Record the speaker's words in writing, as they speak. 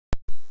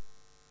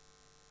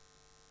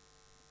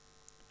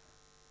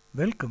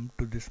Welcome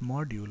to this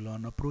module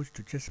on approach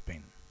to chest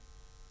pain.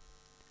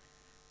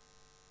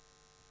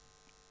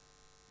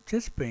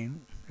 Chest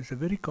pain is a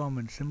very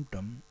common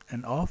symptom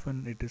and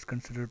often it is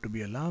considered to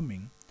be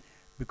alarming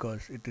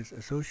because it is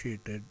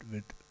associated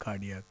with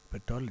cardiac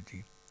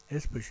pathology,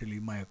 especially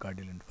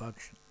myocardial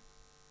infarction.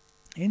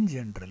 In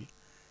general,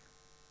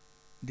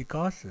 the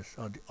causes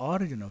or the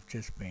origin of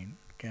chest pain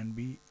can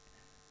be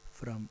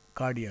from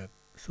cardiac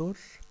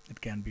source, it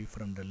can be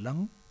from the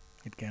lung,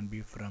 it can be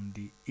from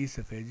the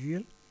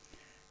esophageal,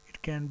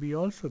 it can be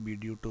also be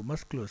due to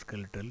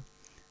musculoskeletal,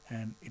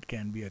 and it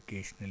can be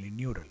occasionally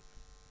neural.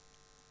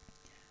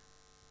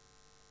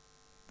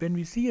 When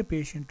we see a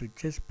patient with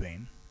chest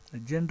pain, the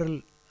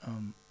general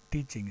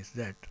teaching is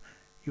that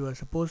you are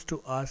supposed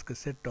to ask a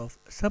set of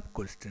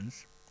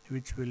sub-questions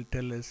which will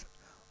tell us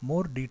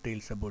more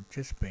details about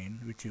chest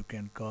pain, which you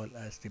can call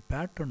as the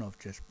pattern of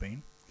chest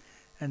pain,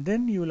 and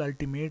then you will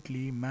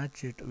ultimately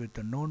match it with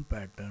a known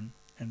pattern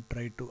and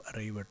try to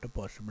arrive at a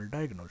possible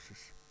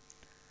diagnosis.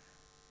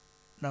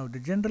 Now, the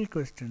general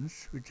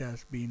questions which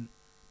has been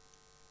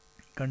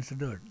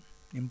considered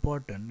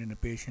important in a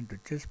patient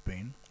with chest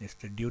pain is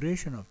the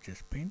duration of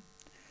chest pain,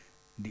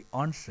 the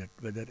onset,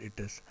 whether it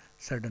is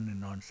sudden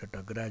in onset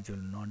or gradual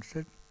in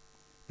onset,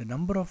 the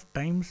number of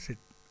times it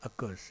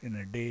occurs in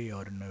a day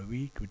or in a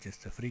week, which is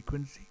the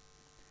frequency,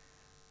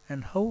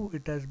 and how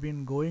it has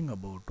been going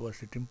about.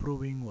 Was it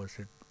improving? Was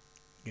it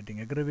getting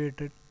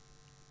aggravated?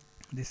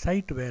 The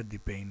site where the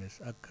pain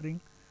is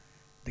occurring,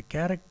 the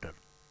character,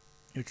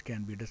 which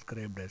can be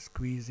described as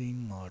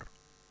squeezing or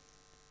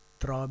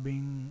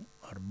throbbing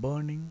or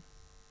burning,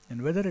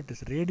 and whether it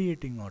is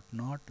radiating or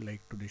not,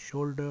 like to the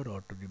shoulder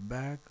or to the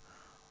back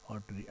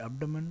or to the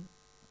abdomen,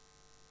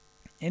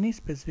 any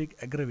specific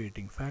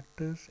aggravating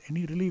factors,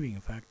 any relieving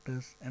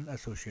factors, and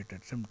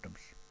associated symptoms.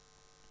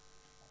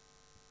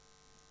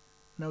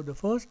 Now, the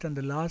first and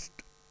the last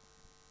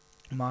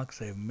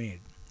marks I have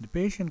made, the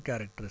patient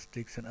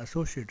characteristics and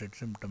associated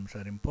symptoms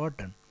are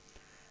important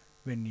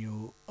when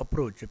you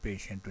approach a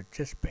patient with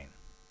chest pain.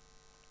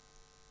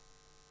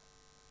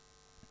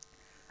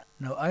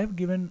 Now, I have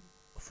given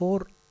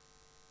 4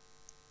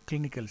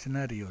 clinical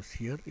scenarios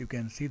here. You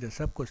can see the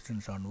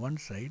sub-questions on one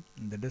side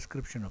in the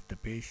description of the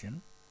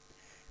patient.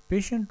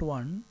 Patient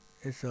 1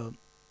 is a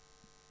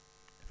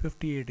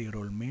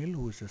 58-year-old male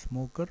who is a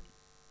smoker,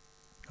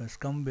 who has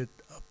come with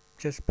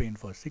chest pain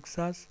for 6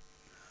 hours.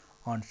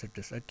 Onset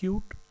is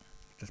acute,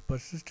 it is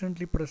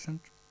persistently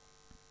present.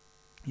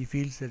 He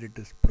feels that it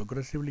is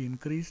progressively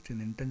increased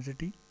in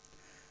intensity,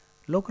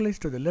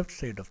 localized to the left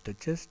side of the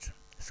chest,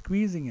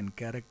 squeezing in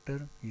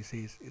character. He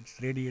says it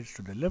radiates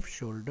to the left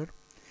shoulder.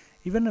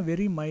 Even a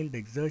very mild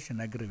exertion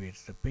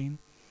aggravates the pain.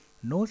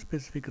 No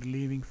specific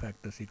relieving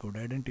factors he could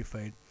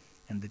identify,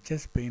 and the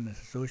chest pain is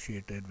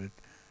associated with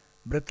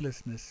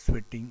breathlessness,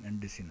 sweating,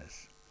 and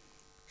dizziness.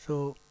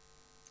 So,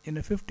 in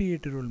a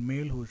 58-year-old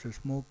male who is a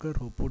smoker,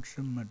 who puts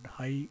him at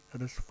high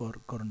risk for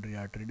coronary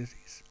artery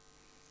disease,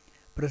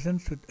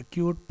 presents with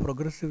acute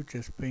progressive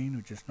chest pain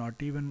which is not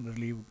even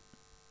relieved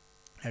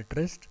at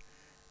rest,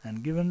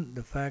 and given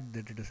the fact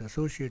that it is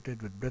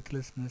associated with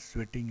breathlessness,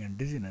 sweating, and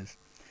dizziness,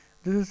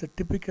 this is a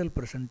typical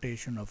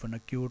presentation of an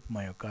acute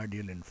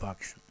myocardial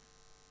infarction.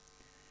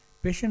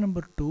 Patient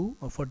number 2,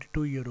 a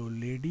 42-year-old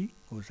lady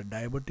who is a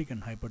diabetic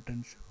and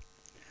hypertensive,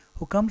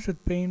 who comes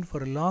with pain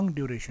for a long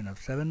duration of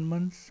 7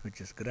 months, which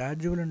is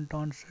gradual in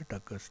onset,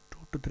 occurs 2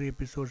 to 3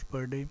 episodes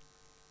per day,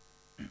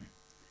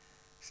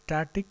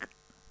 static,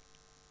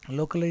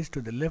 localized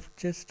to the left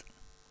chest,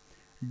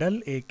 dull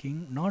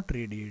aching, not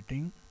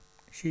radiating.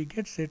 She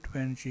gets it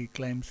when she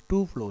climbs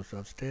 2 floors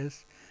of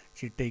stairs.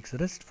 She takes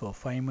rest for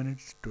 5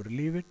 minutes to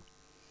relieve it.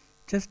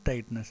 Chest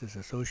tightness is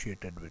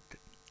associated with it.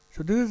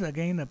 So this is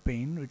again a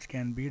pain which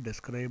can be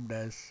described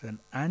as an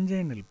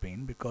anginal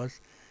pain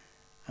because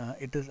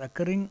it is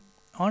occurring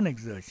on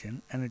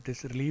exertion and it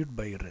is relieved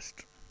by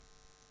rest.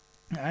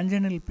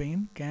 Anginal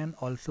pain can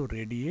also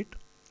radiate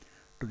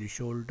to the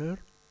shoulder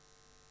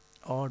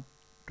or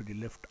to the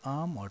left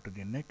arm or to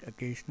the neck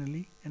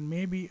occasionally, and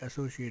may be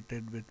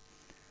associated with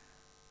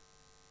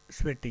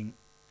sweating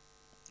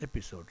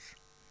episodes.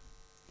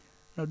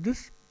 Now,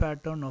 this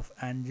pattern of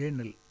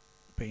anginal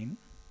pain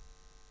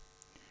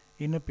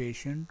in a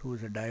patient who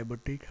is a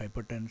diabetic,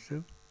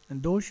 hypertensive,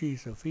 and though she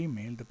is a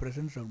female, the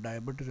presence of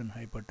diabetes and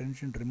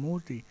hypertension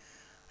removes the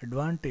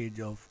advantage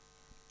of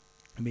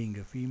being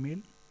a female.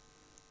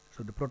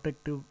 So, the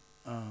protective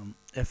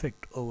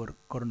effect over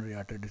coronary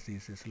artery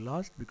disease is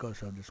lost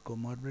because of these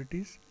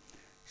comorbidities.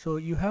 So,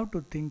 you have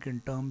to think in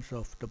terms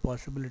of the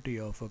possibility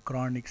of a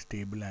chronic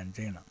stable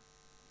angina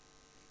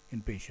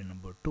in patient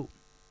number 2.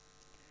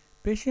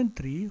 Patient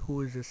 3,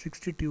 who is a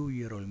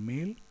 62-year-old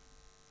male,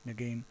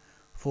 again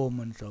 4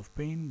 months of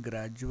pain,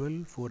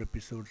 gradual, 4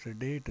 episodes a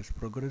day, it is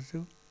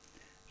progressive,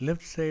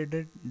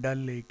 left-sided,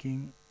 dull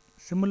aching.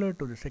 Similar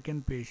to the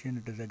second patient,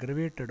 it is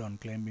aggravated on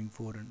climbing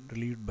 4 and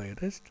relieved by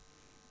rest,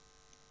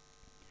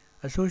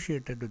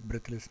 associated with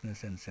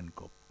breathlessness and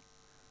syncope.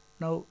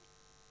 Now,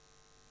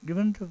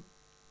 given the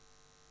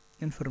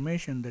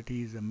information that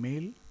he is a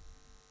male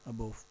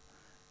above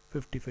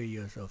 55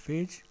 years of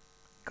age,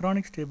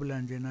 chronic stable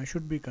angina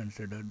should be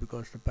considered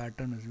because the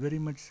pattern is very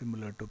much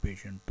similar to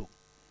patient 2.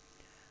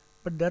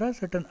 But there are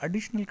certain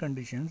additional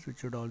conditions which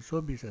should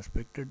also be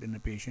suspected in a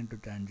patient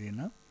with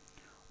angina.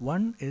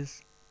 One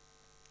is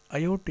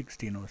aortic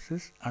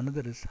stenosis,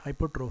 another is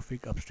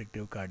hypertrophic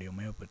obstructive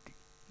cardiomyopathy.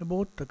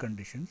 Both the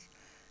conditions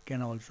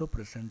can also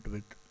present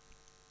with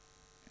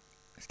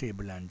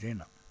stable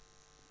angina.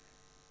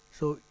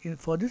 So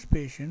for this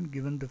patient,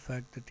 given the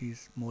fact that he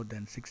is more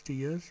than 60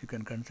 years, you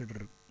can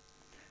consider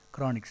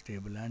chronic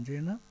stable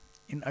angina.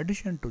 In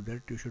addition to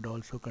that, you should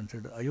also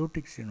consider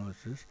aortic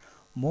stenosis,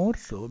 more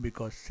so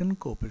because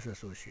syncope is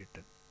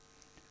associated.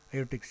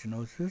 Aortic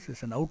stenosis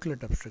is an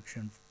outlet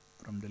obstruction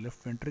from the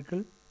left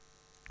ventricle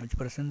which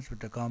presents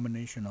with a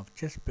combination of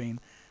chest pain,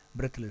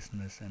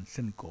 breathlessness and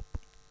syncope.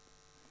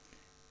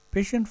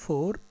 Patient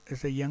 4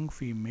 is a young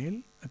female,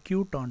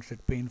 acute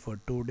onset pain for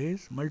 2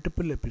 days,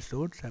 multiple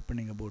episodes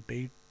happening about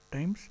 8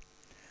 times,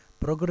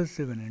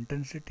 progressive in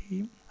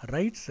intensity,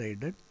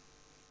 right-sided,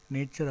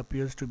 nature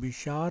appears to be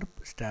sharp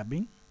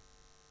stabbing,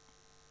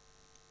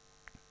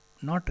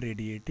 not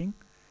radiating,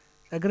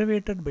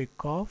 aggravated by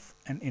cough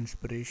and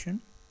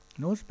inspiration,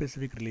 no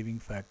specific relieving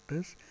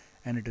factors,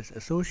 and it is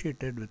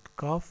associated with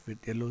cough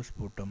with yellow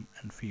sputum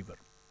and fever.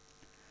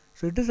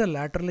 So it is a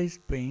lateralized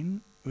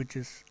pain which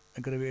is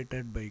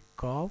aggravated by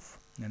cough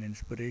and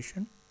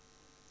inspiration,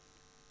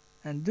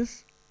 and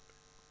this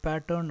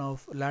pattern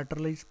of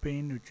lateralized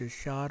pain which is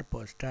sharp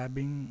or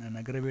stabbing and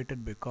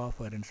aggravated by cough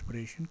or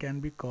inspiration can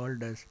be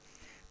called as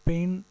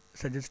pain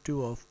suggestive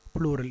of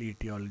pleural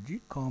etiology,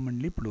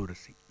 commonly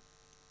pleurisy.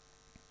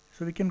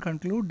 So we can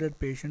conclude that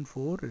patient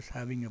 4 is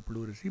having a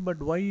pleurisy,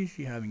 but why is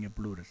she having a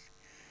pleurisy?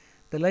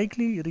 The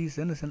likely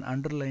reason is an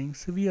underlying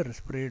severe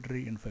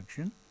respiratory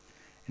infection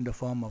in the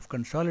form of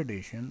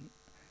consolidation.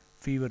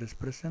 Fever is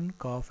present,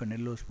 cough and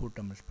yellow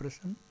sputum is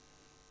present,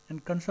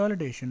 and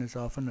consolidation is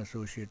often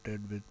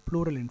associated with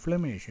pleural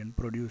inflammation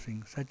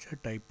producing such a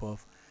type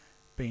of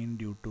pain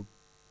due to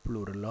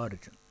pleural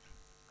origin.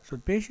 So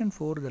patient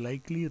 4, the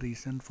likely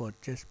reason for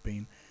chest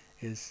pain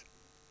is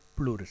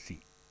pleurisy.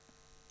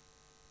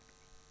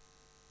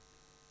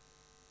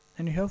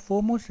 And you have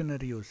 4 more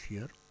scenarios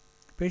here.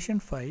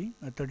 Patient 5,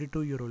 a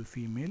 32-year-old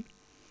female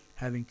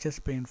having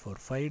chest pain for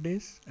 5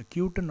 days,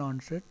 acute in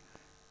onset,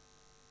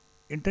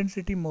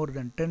 intensity more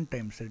than 10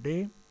 times a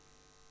day,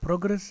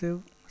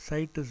 progressive,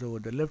 site is over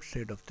the left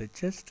side of the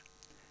chest,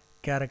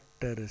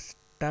 character is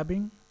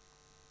stabbing,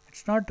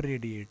 it's not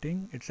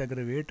radiating, it's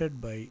aggravated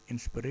by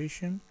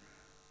inspiration,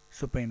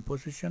 supine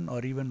position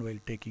or even while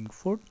taking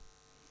food.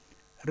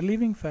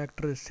 Relieving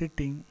factor is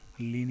sitting,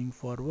 leaning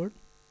forward,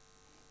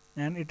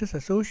 and it is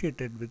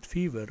associated with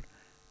fever,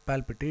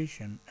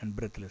 palpitation and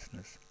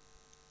breathlessness.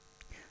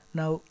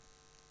 Now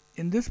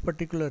in this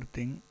particular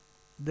thing,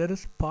 there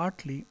is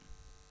partly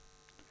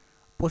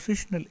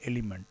positional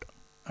element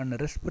and a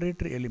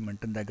respiratory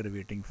element in the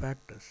aggravating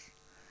factors.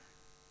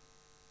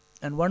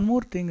 And one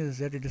more thing is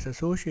that it is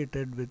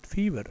associated with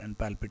fever and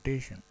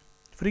palpitation.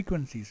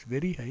 Frequency is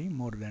very high,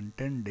 more than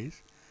 10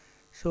 days.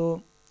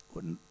 So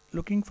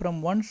looking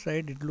from one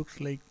side, it looks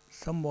like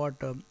somewhat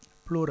a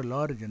pleural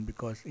origin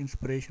because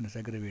inspiration is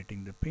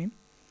aggravating the pain,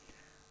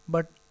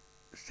 but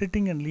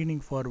sitting and leaning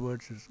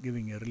forwards is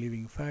giving a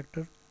relieving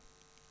factor.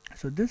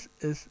 So this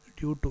is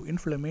due to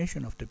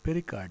inflammation of the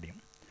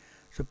pericardium.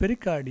 So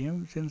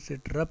pericardium, since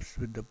it rubs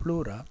with the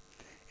pleura,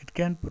 it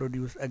can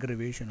produce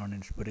aggravation on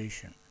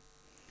inspiration,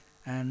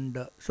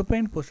 and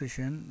supine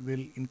position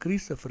will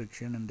increase the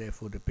friction and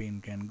therefore the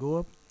pain can go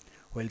up.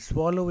 While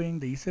swallowing,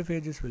 the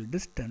esophagus will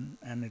distend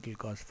and it will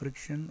cause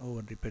friction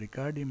over the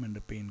pericardium and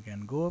the pain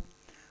can go up.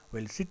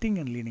 While sitting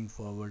and leaning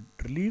forward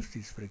relieves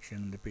this friction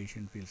and the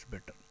patient feels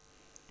better.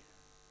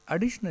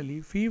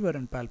 Additionally, fever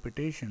and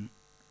palpitation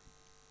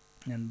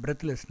and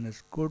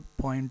breathlessness could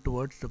point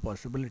towards the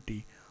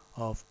possibility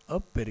of a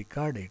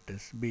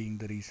pericarditis being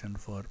the reason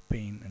for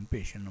pain in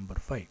patient number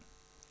 5.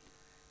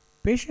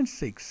 Patient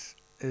 6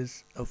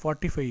 is a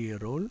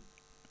 45-year-old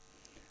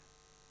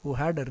who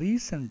had a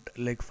recent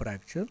leg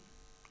fracture,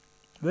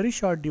 very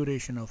short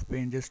duration of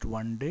pain, just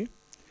 1 day,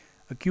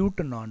 acute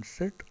in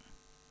onset,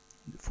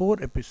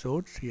 4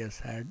 episodes he has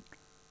had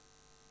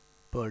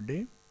per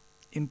day,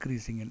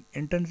 increasing in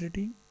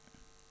intensity,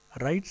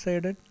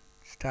 right-sided,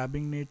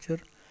 stabbing nature,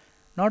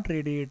 not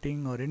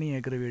radiating or any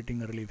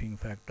aggravating or relieving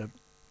factor,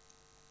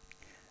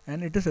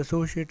 and it is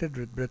associated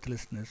with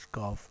breathlessness,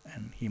 cough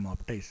and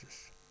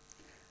hemoptysis.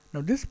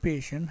 Now this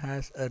patient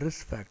has a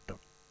risk factor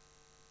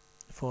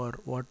for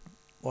what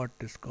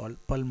is called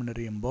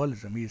pulmonary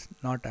embolism. He is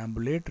not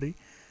ambulatory,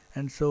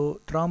 and so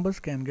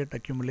thrombus can get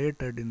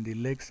accumulated in the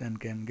legs and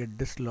can get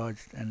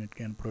dislodged and it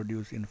can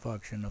produce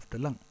infarction of the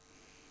lung.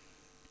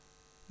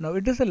 Now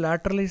it is a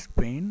lateralized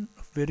pain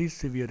of very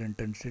severe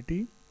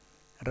intensity,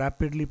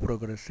 rapidly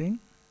progressing,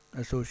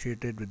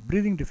 associated with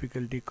breathing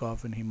difficulty,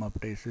 cough and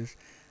hemoptysis.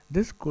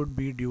 This could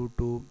be due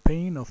to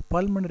pain of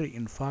pulmonary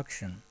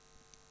infarction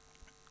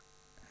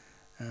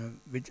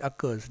which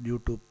occurs due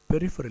to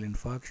peripheral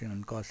infarction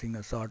and causing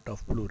a sort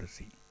of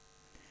pleurisy.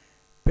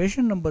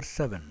 Patient number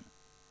 7,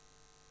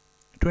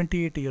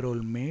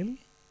 28-year-old male,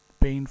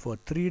 pain for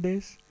 3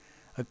 days.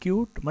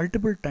 Acute,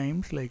 multiple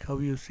times, like how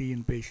you see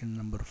in patient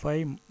number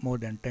 5, more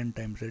than 10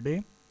 times a day.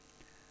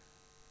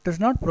 It is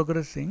not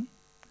progressing.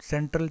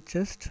 Central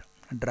chest,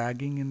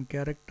 dragging in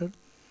character,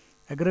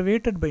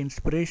 aggravated by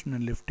inspiration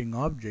and lifting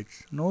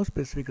objects, no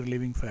specific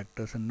relieving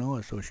factors and no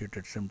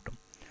associated symptom.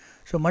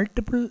 So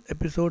multiple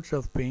episodes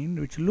of pain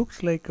which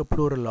looks like a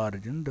pleural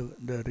origin,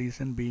 the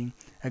reason being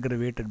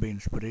aggravated by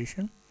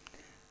inspiration,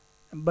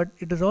 but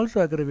it is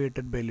also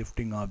aggravated by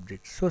lifting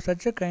objects. So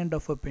such a kind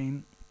of a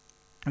pain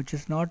which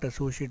is not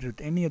associated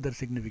with any other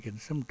significant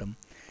symptom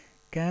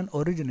can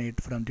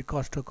originate from the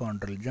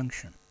costochondral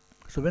junction.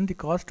 So when the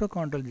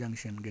costochondral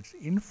junction gets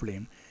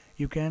inflamed,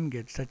 you can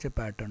get such a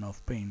pattern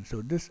of pain.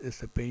 So this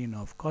is a pain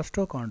of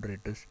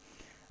costochondritis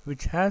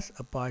which has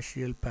a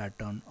partial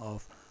pattern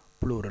of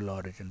pleural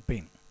origin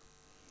pain.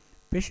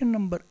 Patient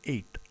number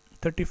 8,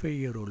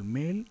 35-year-old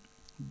male,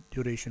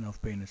 duration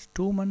of pain is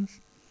 2 months,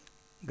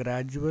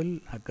 gradual,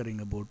 occurring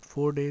about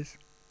 4 days,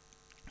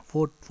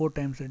 4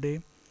 times a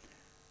day.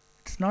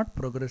 It's not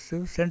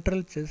progressive,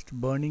 central chest,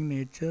 burning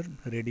nature,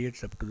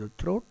 radiates up to the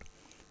throat,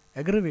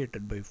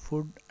 aggravated by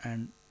food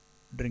and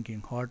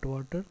drinking hot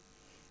water.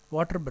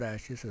 Water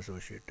brash is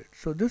associated.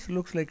 So this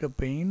looks like a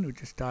pain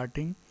which is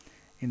starting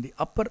in the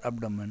upper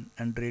abdomen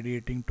and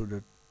radiating to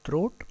the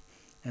throat,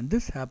 and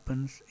this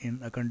happens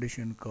in a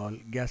condition called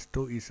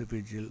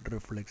gastroesophageal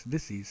reflux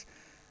disease,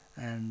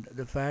 and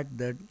the fact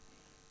that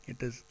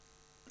it is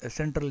a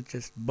central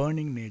chest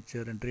burning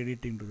nature and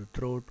radiating to the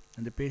throat,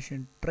 and the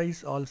patient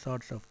tries all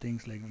sorts of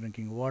things like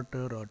drinking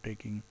water or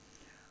taking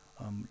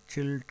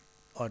chilled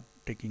or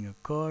taking a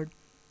curd.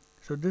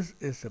 So this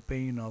is a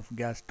pain of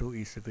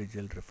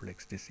gastroesophageal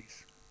reflux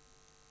disease.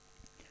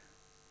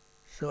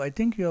 So I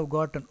think you have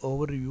got an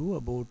overview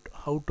about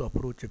how to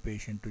approach a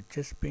patient with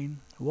chest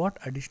pain, what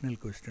additional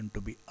question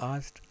to be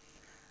asked,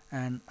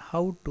 and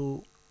how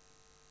to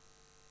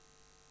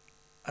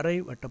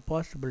arrive at a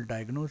possible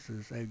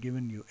diagnosis. I have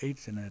given you 8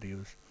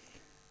 scenarios,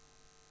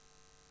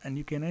 and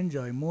you can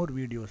enjoy more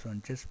videos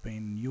on chest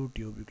pain on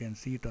YouTube. You can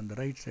see it on the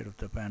right side of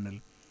the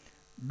panel.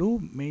 Do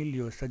mail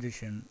your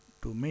suggestion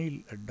to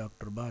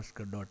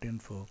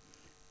mail@drbhaskar.info.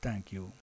 Thank you.